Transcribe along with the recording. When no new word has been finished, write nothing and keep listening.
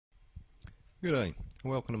G'day,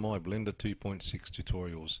 welcome to my Blender 2.6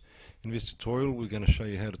 tutorials. In this tutorial we're going to show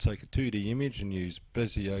you how to take a 2D image and use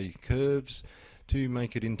Bezier curves to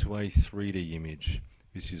make it into a 3D image.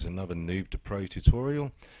 This is another Noob to Pro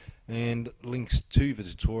tutorial, and links to the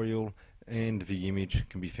tutorial and the image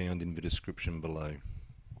can be found in the description below.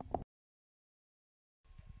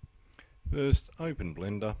 First, open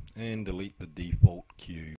Blender and delete the default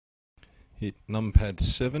cube. Hit numpad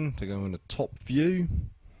 7 to go into top view,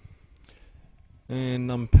 and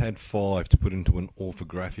numpad 5 to put into an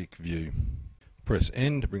orthographic view. Press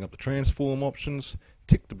N to bring up the transform options,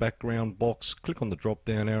 tick the background box, click on the drop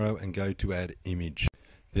down arrow and go to add image.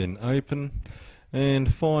 Then open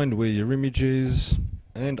and find where your image is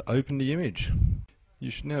and open the image.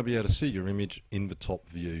 You should now be able to see your image in the top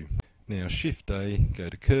view. Now Shift A, go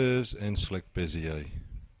to curves and select Bezier.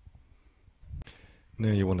 Now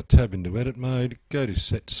you want to tab into edit mode, go to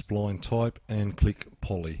set spline type and click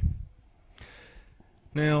poly.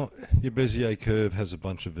 Now your Bezier curve has a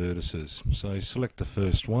bunch of vertices, so select the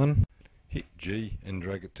first one, hit G and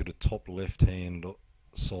drag it to the top left hand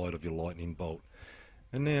side of your lightning bolt.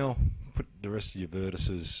 And now put the rest of your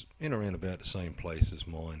vertices in around about the same place as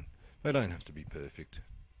mine. They don't have to be perfect.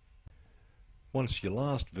 Once your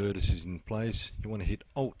last vertex is in place, you want to hit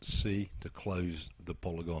Alt C to close the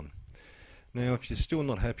polygon. Now if you're still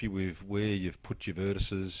not happy with where you've put your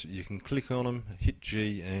vertices, you can click on them, hit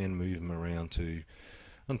G and move them around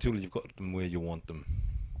until you've got them where you want them.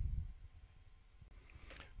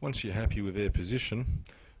 Once you're happy with their position,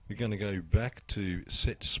 we're going to go back to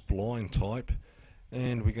set spline type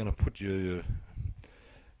and we're going to put your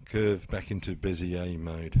curve back into Bezier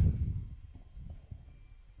mode.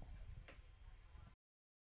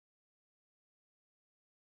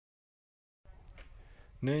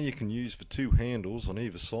 Now you can use the two handles on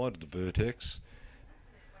either side of the vertex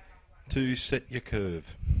to set your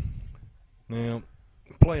curve. Now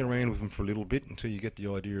play around with them for a little bit until you get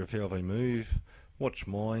the idea of how they move. Watch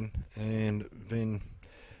mine and then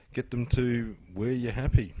get them to where you're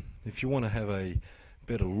happy. If you want to have a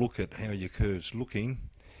better look at how your curve's looking,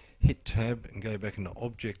 hit tab and go back into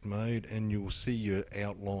object mode and you'll see your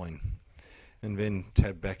outline, and then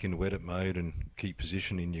tab back into edit mode and keep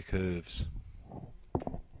positioning your curves.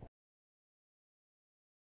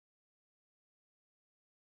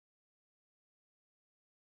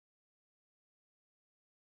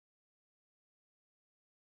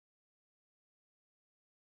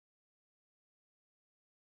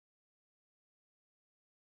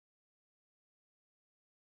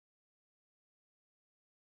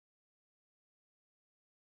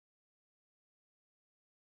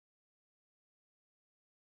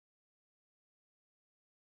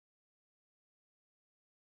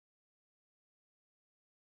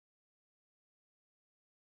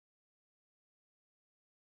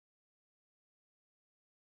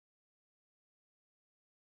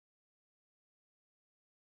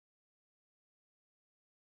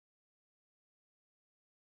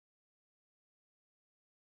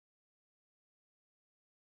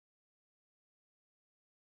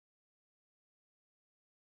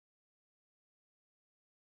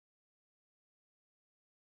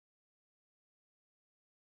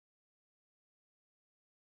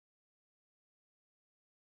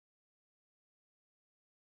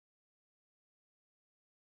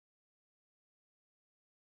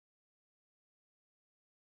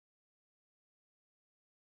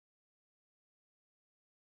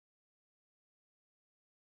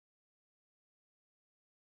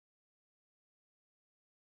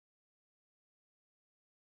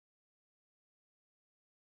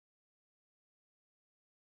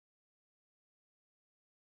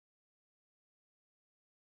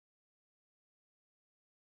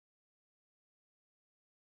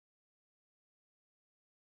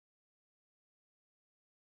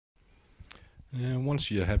 And once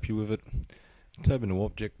you're happy with it, tab into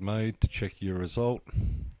object mode to check your result,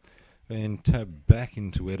 then tab back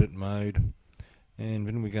into edit mode, and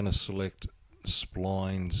then we're going to select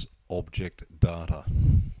splines object data.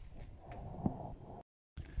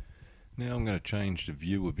 Now I'm going to change the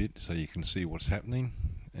view a bit so you can see what's happening,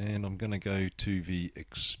 and I'm going to go to the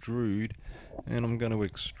extrude and I'm going to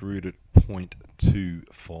extrude at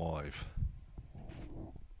 0.25.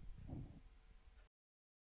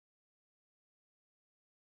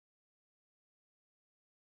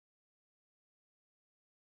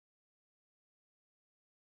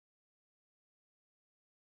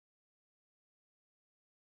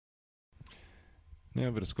 Now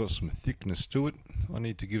that it's got some thickness to it, I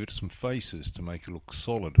need to give it some faces to make it look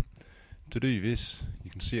solid. To do this, you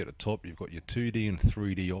can see at the top you've got your 2D and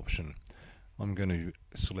 3D option. I'm going to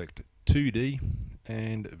select 2D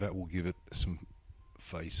and that will give it some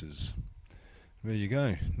faces. There you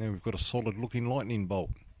go. Now we've got a solid looking lightning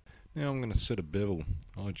bolt. Now I'm going to set a bevel.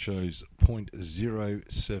 I chose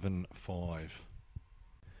 0.075.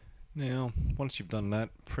 Now once you've done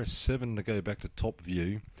that, press 7 to go back to top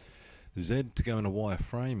view, Z to go into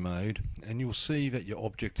wireframe mode, and you'll see that your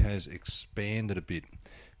object has expanded a bit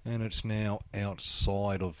and it's now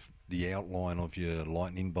outside of the outline of your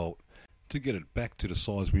lightning bolt. To get it back to the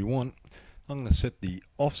size we want, I'm going to set the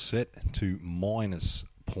offset to minus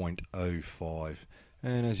 0.05,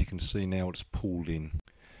 and as you can see now it's pulled in.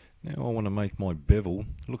 Now I want to make my bevel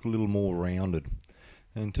look a little more rounded,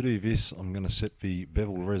 and to do this I'm going to set the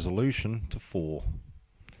bevel resolution to 4,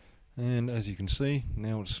 and as you can see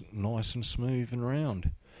now it's nice and smooth and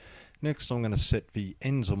round. Next I'm going to set the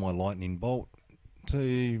ends of my lightning bolt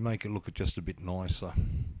to make it look just a bit nicer.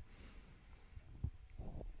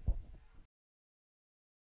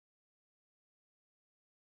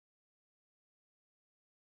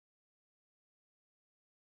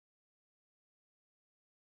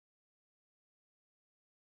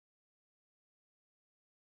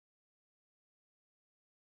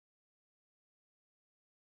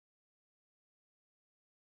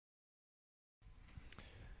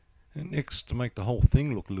 And next, to make the whole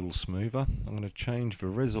thing look a little smoother, I'm going to change the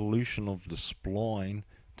resolution of the spline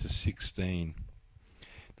to 16.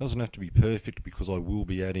 It doesn't have to be perfect because I will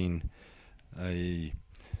be adding a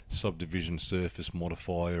subdivision surface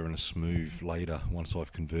modifier and a smooth later once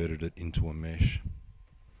I've converted it into a mesh.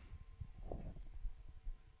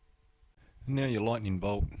 And now your lightning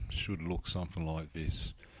bolt should look something like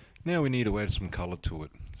this. Now we need to add some colour to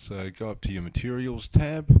it. So go up to your Materials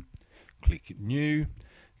tab, click New,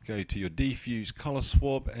 go to your Diffuse Colour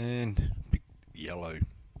Swab and pick yellow.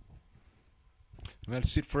 And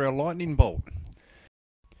that's it for our lightning bolt.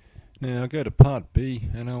 Now go to part B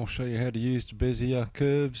and I'll show you how to use the Bezier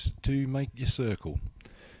curves to make your circle.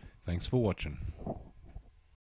 Thanks for watching.